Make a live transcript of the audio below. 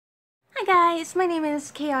Hi guys, my name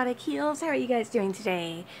is Chaotic Heels. How are you guys doing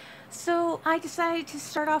today? So I decided to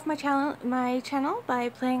start off my channel by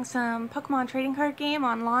playing some Pokemon trading card game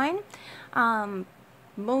online. Um,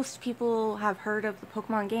 Most people have heard of the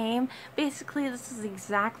Pokemon game. Basically, this is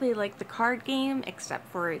exactly like the card game,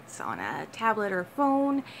 except for it's on a tablet or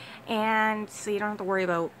phone, and so you don't have to worry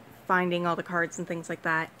about finding all the cards and things like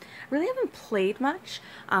that. I really haven't played much.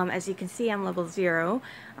 As you can see, I'm level 0.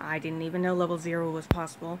 I didn't even know level 0 was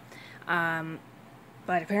possible. Um,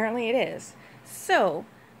 but apparently it is. So,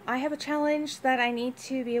 I have a challenge that I need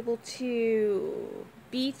to be able to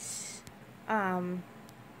beat a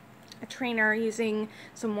trainer using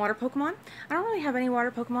some water Pokemon. I don't really have any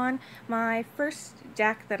water Pokemon. My first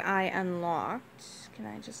deck that I unlocked, can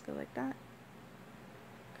I just go like that?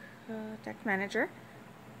 Deck manager,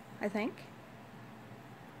 I think.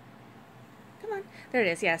 Come on. There it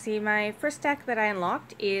is. Yeah, see, my first deck that I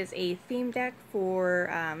unlocked is a theme deck for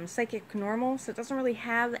Psychic Normal, so it doesn't really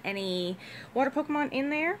have any water Pokemon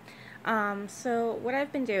in there. So what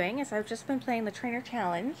I've been doing is I've just been playing the Trainer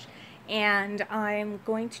Challenge, and I'm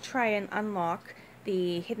going to try and unlock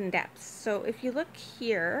the Hidden Depths. So if you look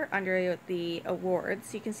here under the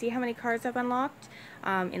awards, you can see how many cards I've unlocked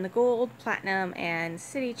in the Gold, Platinum, and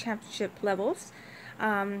City Championship levels.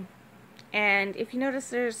 And if you notice,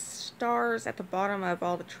 there's stars at the bottom of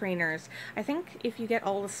all the trainers. I think if you get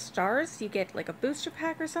all the stars, you get like a booster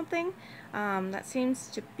pack or something. That seems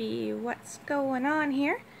to be what's going on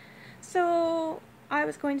here. So I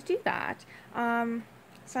was going to do that.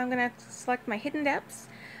 So I'm going to select my Hidden Depths.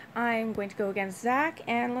 I'm going to go against Zach,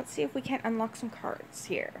 and let's see if we can't unlock some cards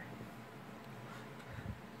here.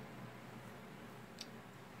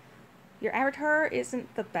 Your avatar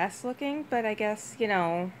isn't the best looking, but I guess, you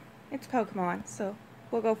know, it's Pokemon, so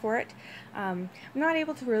we'll go for it. I'm not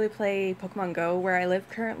able to really play Pokemon Go where I live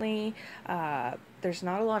currently. There's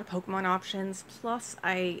not a lot of Pokemon options, plus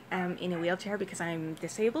I am in a wheelchair because I'm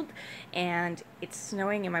disabled, and it's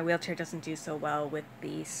snowing and my wheelchair doesn't do so well with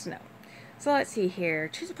the snow. So let's see here.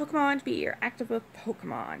 Choose a Pokemon to be your active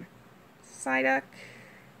Pokemon. Psyduck,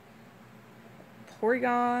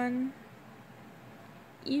 Porygon,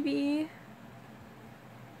 Eevee,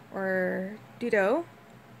 or Dudo.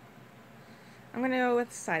 I'm going to go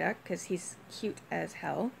with Psyduck because he's cute as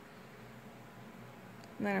hell.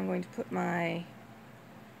 And then I'm going to put my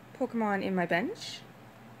Pokemon in my bench.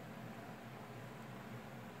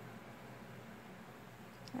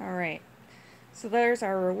 Alright, so there's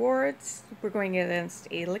our rewards. We're going against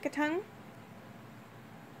a Lickitung.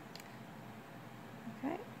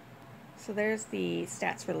 Okay, so there's the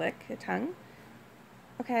stats for Lickitung.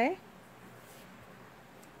 Okay.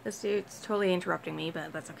 This dude's totally interrupting me,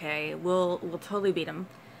 but that's okay. We'll totally beat him.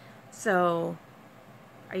 So,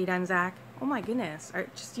 are you done, Zach? Oh my goodness.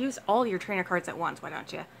 Just use all your trainer cards at once, why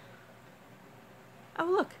don't you? Oh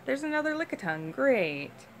look, there's another Lickitung. Great.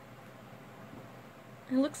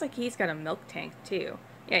 It looks like he's got a milk tank too.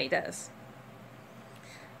 Yeah, he does.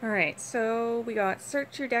 Alright, so we got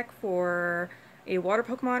search your deck for a water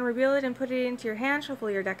Pokemon, reveal it, and put it into your hand, shuffle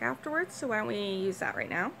your deck afterwards. So why don't we use that right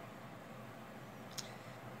now?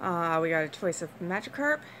 We got a choice of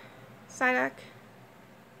Magikarp, Psyduck,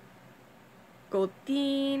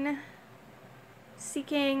 Goldeen,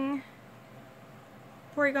 Seeking,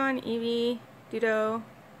 Porygon, Eevee, Dudo,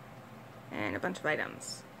 and a bunch of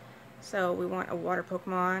items. So we want a water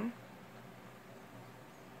Pokemon.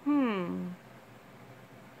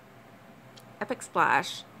 Epic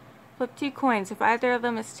Splash. Flip 2 coins. If either of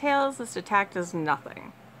them is tails, this attack does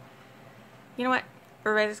nothing. You know what?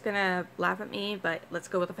 Everybody's gonna laugh at me, but let's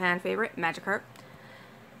go with a fan favorite, Magikarp.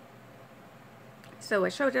 So I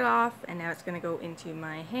showed it off, and now it's gonna go into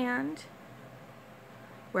my hand,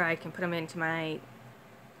 where I can put them into my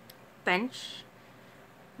bench,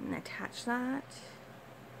 and attach that.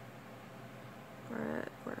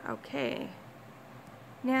 Okay.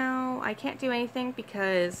 Now, I can't do anything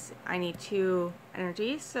because I need 2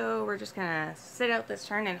 energy, so we're just gonna sit out this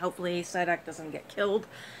turn, and hopefully Psyduck doesn't get killed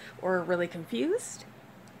or really confused.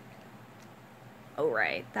 Oh,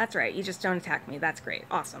 right. That's right. You just don't attack me. That's great.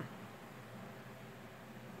 Awesome.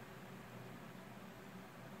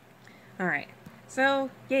 Alright.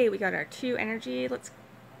 So, yay, we got our 2 energy. Let's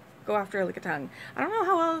go after Lickitung. I don't know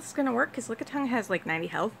how well it's going to work, because Lickitung has like 90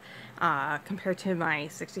 health compared to my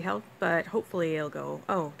 60 health, but hopefully it'll go...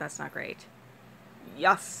 Oh, that's not great.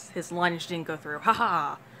 Yes! His lunge didn't go through.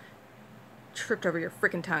 Haha! Tripped over your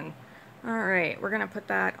frickin' tongue. Alright, we're going to put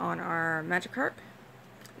that on our Magikarp.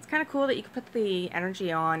 It's kind of cool that you can put the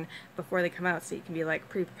energy on before they come out, so you can be like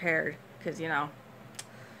pre-prepared, because, you know,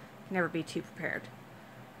 you can never be too prepared.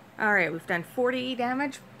 Alright, we've done 40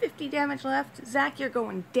 damage, 50 damage left. Zach, you're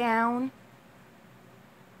going down.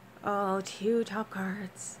 Oh, 2 top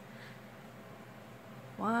cards.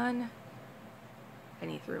 1.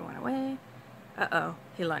 And he threw 1 away. Uh-oh,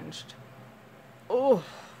 he lunged. Oh.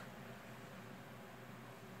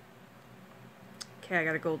 Okay, I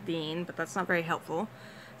got a Goldeen, but that's not very helpful.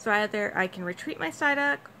 So either I can retreat my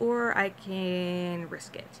Psyduck, or I can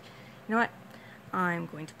risk it. You know what? I'm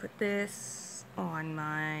going to put this on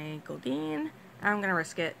my Goldeen. I'm going to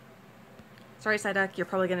risk it. Sorry, Psyduck, you're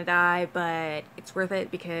probably going to die, but it's worth it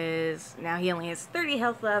because now he only has 30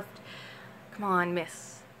 health left. Come on,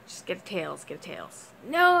 miss. Just get a Tails, get a Tails.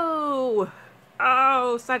 No!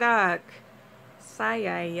 Oh, Psyduck.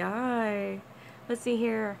 Sigh-yi-yi. Let's see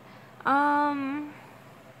here.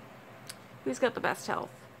 Who's got the best health?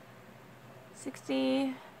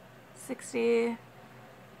 60, 60,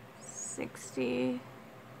 60,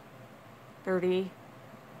 30.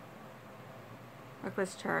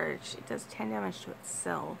 Reckless charge. It does 10 damage to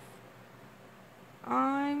itself.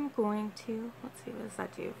 I'm going to, let's see, what does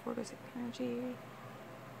that do? 4 basic energy.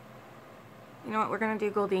 You know what, we're going to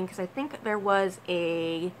do Goldeen because I think there was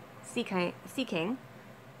a Sea King.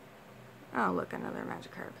 Oh, look, another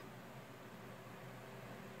Magikarp.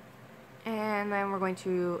 And then we're going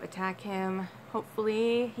to attack him.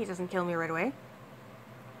 Hopefully he doesn't kill me right away.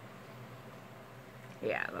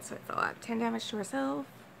 Yeah, that's what I thought. 10 damage to herself.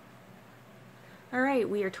 Alright,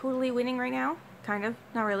 we are totally winning right now. Kind of.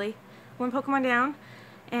 Not really. 1 Pokemon down.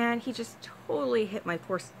 And he just totally hit my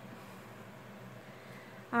poor...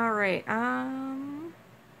 Alright,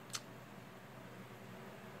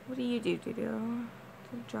 what do you do?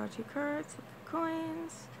 Draw 2 cards, hit the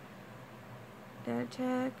coins. Dead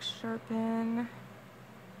attack, sharpen.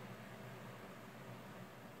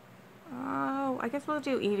 Oh, I guess we'll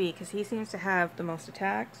do Eevee because he seems to have the most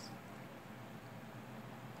attacks.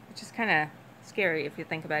 Which is kind of scary if you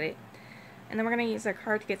think about it. And then we're going to use our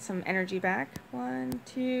card to get some energy back. 1,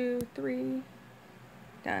 2, 3.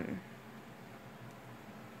 Done.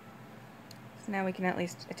 So now we can at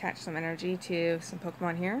least attach some energy to some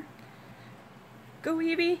Pokemon here. Go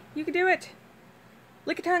Eevee! You can do it!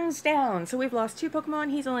 Lickitung's down, so we've lost 2 Pokemon,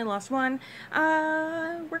 he's only lost 1.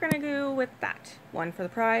 We're gonna go with that. 1 for the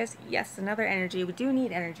prize. Yes, another energy. We do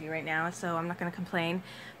need energy right now, so I'm not gonna complain.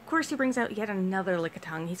 Of course he brings out yet another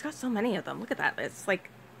Lickitung. He's got so many of them. Look at that. It's like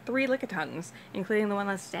 3 Lickitungs, including the one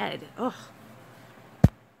that's dead. Ugh.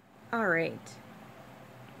 Alright.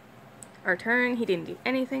 Our turn. He didn't do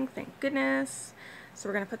anything, thank goodness. So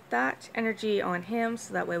we're gonna put that energy on him,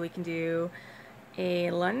 so that way we can do a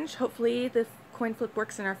lunge. Hopefully the coin flip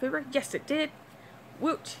works in our favor. Yes, it did.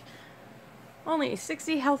 Woot! Only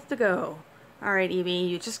 60 health to go. Alright, Eevee,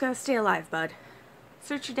 you just gotta stay alive, bud.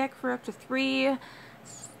 Search your deck for up to 3.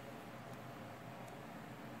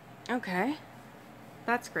 Okay.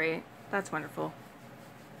 That's great. That's wonderful.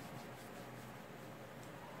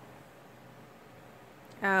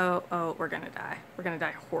 Oh, we're gonna die. We're gonna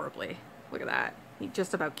die horribly. Look at that. He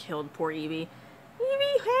just about killed poor Eevee.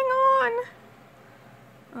 Eevee, hang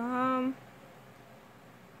on!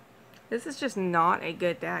 This is just not a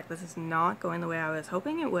good deck. This is not going the way I was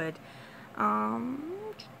hoping it would. Alright,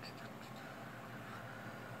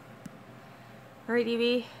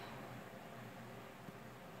 Eevee.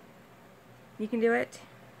 You can do it.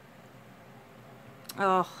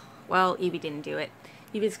 Oh, well, Eevee didn't do it.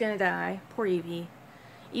 Eevee's gonna die. Poor Eevee.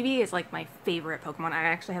 Eevee is like my favorite Pokemon. I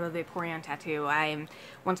actually have a Vaporeon tattoo.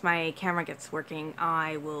 Once my camera gets working,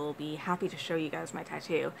 I will be happy to show you guys my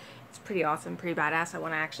tattoo. It's pretty awesome, pretty badass. I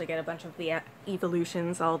want to actually get a bunch of the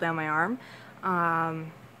evolutions all down my arm.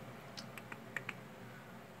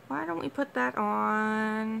 Why don't we put that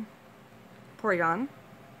on Porygon?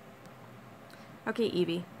 Okay,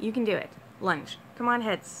 Eevee, you can do it. Lunge. Come on,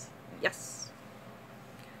 heads. Yes.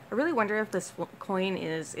 I really wonder if this coin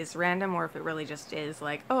is random or if it really just is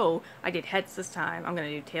like, oh, I did heads this time, I'm gonna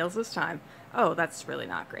do tails this time. Oh, that's really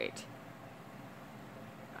not great.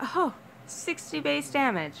 Oh, 60 base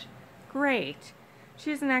damage. Great.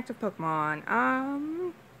 Choose an active Pokemon.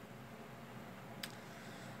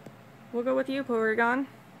 We'll go with you, Porygon.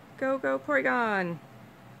 Go, Porygon.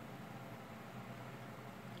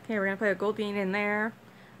 Okay, we're gonna put a Goldeen in there.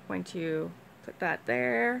 Going to put that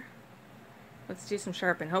there. Let's do some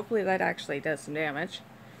sharpen. Hopefully that actually does some damage.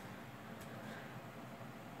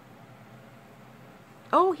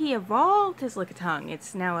 Oh, he evolved his Lickitung.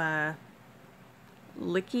 It's now a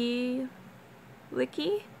Licky.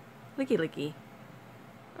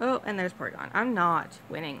 Oh, and there's Porygon. I'm not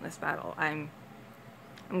winning this battle. I'm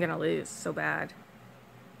gonna lose so bad.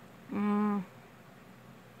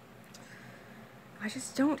 I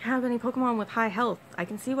just don't have any Pokemon with high health. I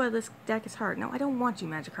can see why this deck is hard. No, I don't want you,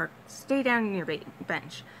 Magikarp. Stay down in your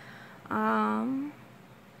bench. 10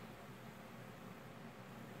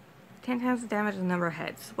 times the damage and the number of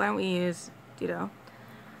heads. Why don't we use Ditto?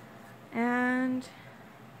 And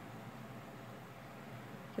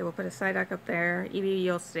okay, we'll put a Psyduck up there. Eevee,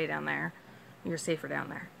 you'll stay down there. You're safer down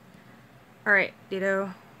there. Alright,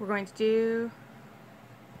 Ditto, we're going to do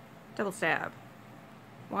double stab.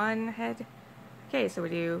 1 head. Okay, so we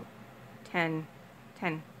do 10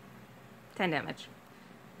 damage.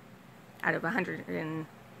 Out of 100, and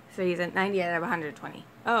so he's at 90 out of 120.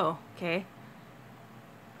 Oh, okay.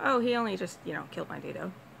 Oh, he only just, you know, killed my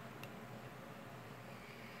Ditto.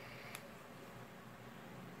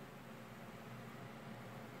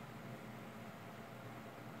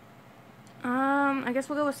 I guess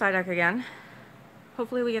we'll go with Psyduck again.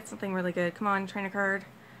 Hopefully we get something really good. Come on, trainer card.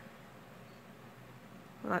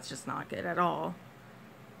 Well, that's just not good at all.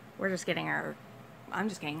 We're just getting our... I'm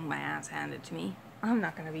just getting my ass handed to me. I'm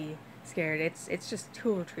not gonna be scared. It's just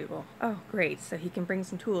tool retrieval. Oh, great. So he can bring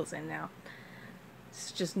some tools in now.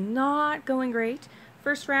 It's just not going great.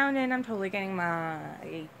 First round, and I'm totally getting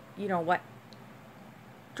my... you know what?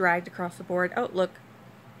 Dragged across the board. Oh, look.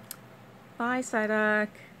 Bye, Psyduck.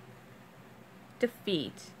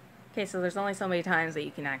 Defeat. Okay, so there's only so many times that you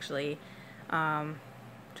can actually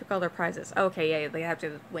took all their prizes. Okay, yeah, they have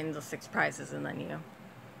to win the 6 prizes and then you.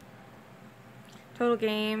 Total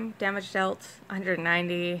game, damage dealt,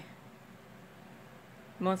 190.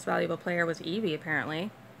 Most valuable player was Eevee, apparently.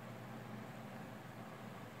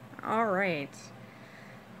 Alright.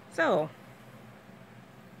 So.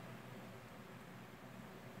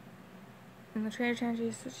 In the trainer challenge,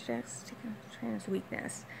 you switch decks to trainer's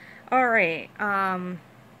weakness. Alright, we're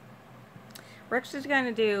actually going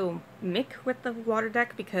to do Mick with the water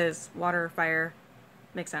deck because water, fire,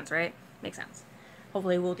 makes sense, right? Makes sense.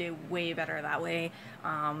 Hopefully we'll do way better that way.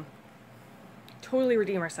 Totally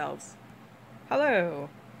redeem ourselves. Hello!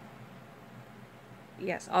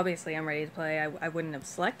 Yes, obviously I'm ready to play. I wouldn't have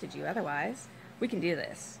selected you otherwise. We can do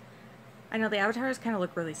this. I know the avatars kind of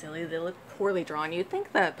look really silly. They look poorly drawn. You'd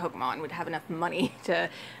think that Pokemon would have enough money to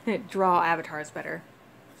draw avatars better.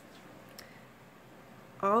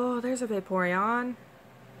 Oh, there's a Vaporeon.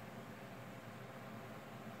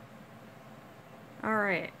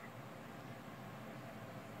 Alright.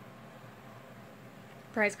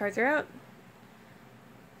 Prize cards are out.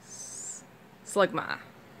 Slugma.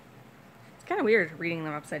 It's kind of weird reading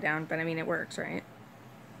them upside down, but I mean, it works, right?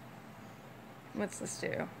 What's this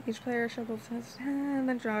do? Each player shuffles his hand,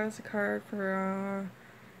 then draws a card for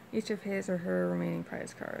each of his or her remaining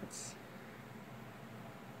prize cards.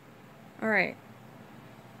 Alright.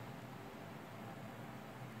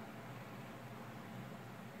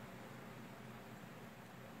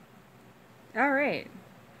 Alright.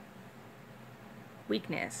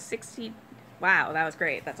 Weakness. 60. Wow, that was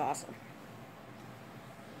great. That's awesome.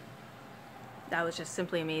 That was just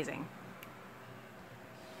simply amazing.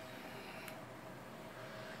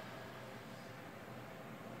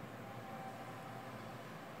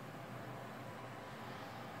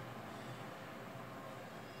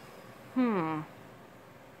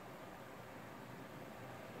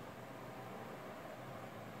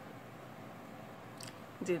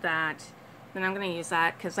 Do that. Then I'm going to use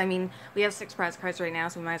that, because, I mean, we have 6 prize cards right now,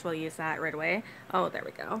 so we might as well use that right away. Oh, there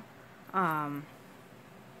we go.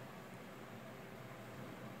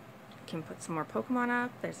 Can put some more Pokemon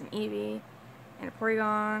up. There's an Eevee, and a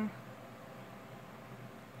Porygon.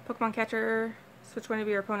 Pokemon Catcher. Switch one of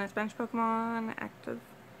your opponent's bench Pokemon. Active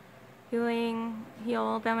healing.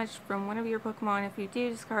 Heal damage from one of your Pokemon. If you do,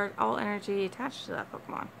 discard all energy attached to that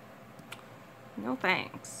Pokemon. No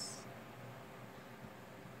thanks.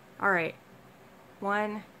 Alright.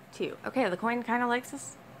 1, 2. Okay, the coin kind of likes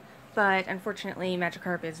us, but unfortunately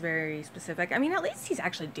Magikarp is very specific. I mean, at least he's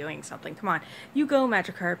actually doing something. Come on. You go,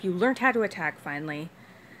 Magikarp. You learned how to attack, finally.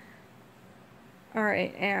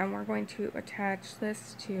 Alright, and we're going to attach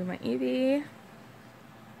this to my Eevee.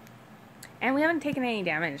 And we haven't taken any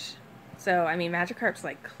damage. So, I mean, Magikarp's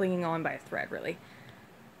like clinging on by a thread, really.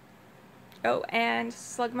 Oh, and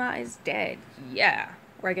Slugma is dead. Yeah.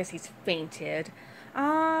 Or I guess he's fainted.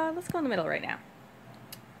 Let's go in the middle right now.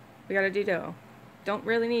 We got a Ditto. Don't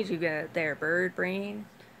really need you there, bird brain.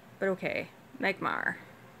 But okay. Magmar.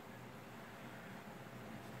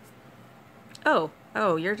 Oh,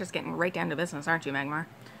 you're just getting right down to business, aren't you, Magmar?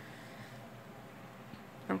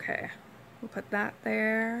 Okay. We'll put that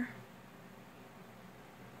there.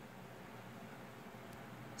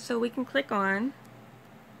 So we can click on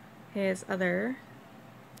his other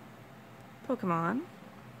Pokemon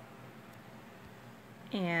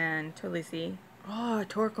and totally see Oh,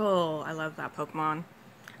 Torkoal. I love that Pokemon.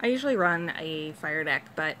 I usually run a fire deck,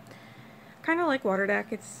 but kind of like water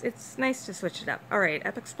deck. It's nice to switch it up. Alright,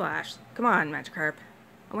 Epic Splash. Come on, Magikarp.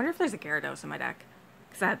 I wonder if there's a Gyarados in my deck,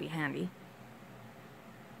 because that'd be handy.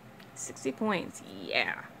 60 points.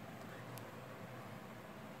 Yeah.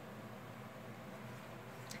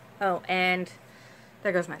 Oh, and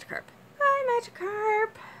there goes Magikarp. Bye,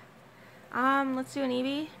 Magikarp. Let's do an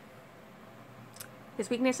Eevee. His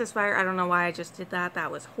weakness is fire. I don't know why I just did that. That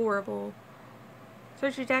was horrible.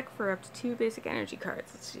 Search your deck for up to 2 basic energy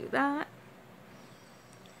cards. Let's do that.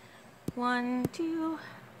 1, 2.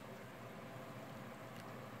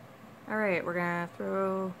 Alright, we're gonna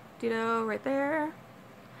throw Ditto right there.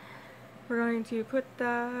 We're going to put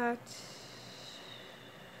that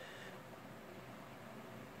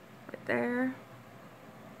right there.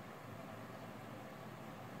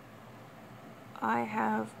 I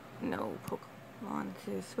have no Pokemon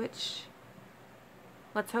to switch.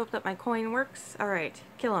 Let's hope that my coin works. Alright,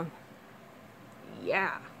 kill him.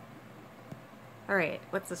 Yeah. Alright,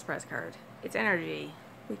 what's this prize card? It's energy.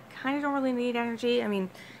 We kind of don't really need energy. I mean,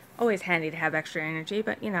 always handy to have extra energy,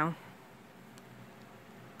 but you know.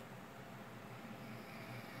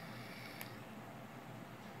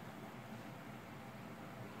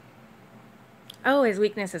 Oh, his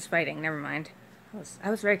weakness is fighting. Never mind. I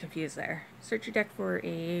was very confused there. Search your deck for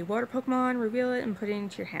a water Pokemon, reveal it, and put it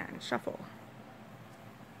into your hand. Shuffle.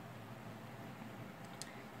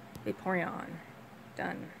 Vaporeon.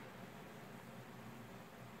 Done.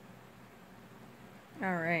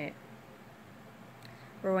 Alright.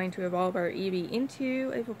 We're going to evolve our Eevee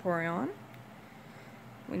into a Vaporeon.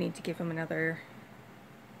 We need to give him another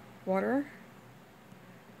water.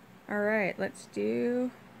 Alright, let's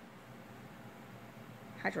do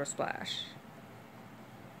Hydro Splash.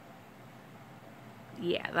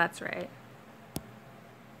 Yeah, that's right.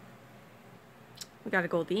 We got a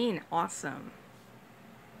Goldeen. Awesome.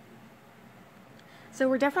 So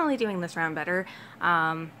we're definitely doing this round better.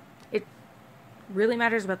 It really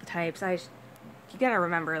matters about the types. You gotta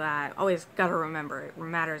remember that. Always gotta remember it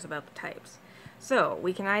matters about the types. So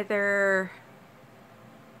we can either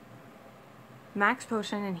max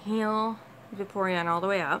potion and heal Vaporeon all the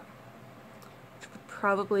way up, which would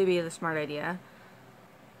probably be the smart idea.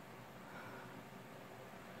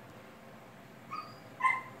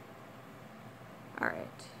 Alright.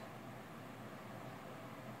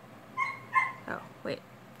 Oh, wait.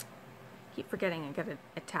 Keep forgetting I gotta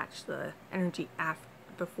attach the energy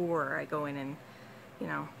before I go in and, you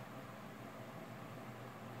know.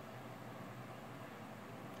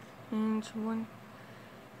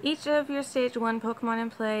 Each of your stage 1 Pokemon in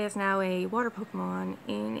play is now a water Pokemon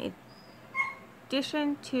in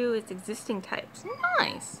addition to its existing types.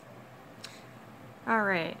 Nice!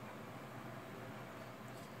 Alright.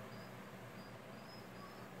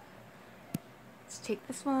 Let's take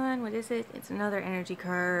this one. What is it? It's another energy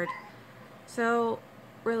card. So,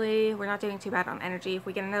 really, we're not doing too bad on energy. If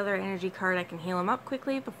we get another energy card, I can heal him up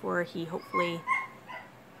quickly before he hopefully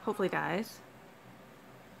dies.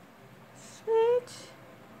 Sweet.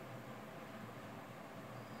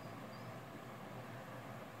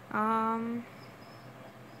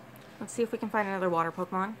 Let's see if we can find another water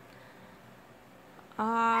Pokemon.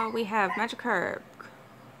 We have Magikarp,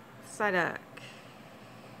 Psyduck,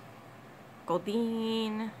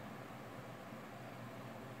 Goldeen.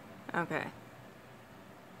 Okay.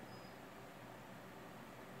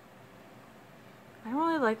 I don't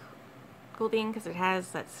really like Goldeen because it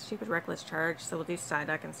has that stupid reckless charge, so we'll do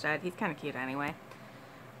Psyduck instead. He's kind of cute anyway.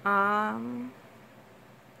 Kind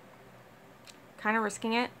of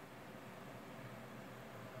risking it.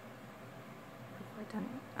 What have I done?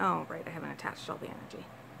 Oh, right, I haven't attached all the energy.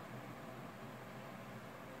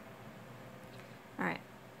 Alright.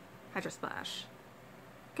 Hydro Splash.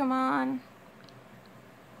 Come on.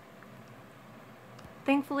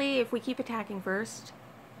 Thankfully, if we keep attacking first,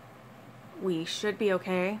 we should be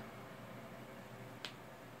okay.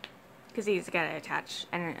 Because he's got to attach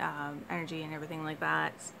energy and everything like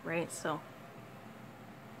that, right? So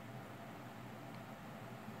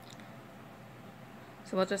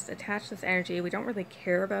we'll just attach this energy. We don't really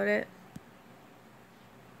care about it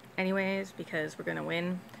anyways, because we're going to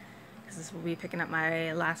win. Because this will be picking up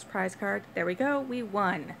my last prize card. There we go. We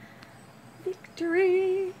won.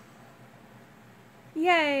 Victory!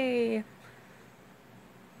 Yay!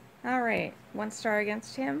 Alright, 1 star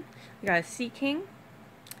against him. We got a Sea King.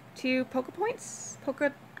 2 Poke Points.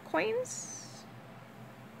 Poke Coins.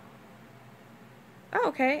 Oh,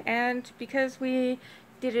 okay, and because we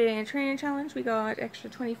did it in a training challenge, we got extra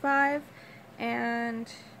 25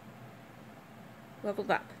 and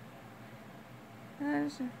leveled up.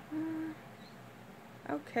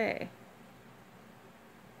 Okay.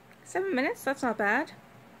 7 minutes, that's not bad.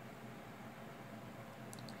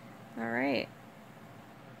 Alright.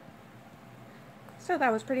 So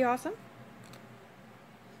that was pretty awesome.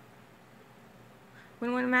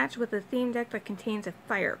 Win-win match with a theme deck that contains a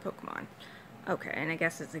fire Pokemon. Okay, and I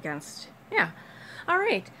guess it's against... yeah.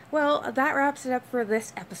 Alright, well, that wraps it up for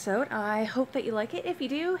this episode. I hope that you like it. If you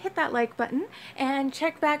do, hit that like button and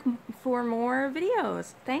check back for more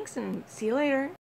videos. Thanks, and see you later.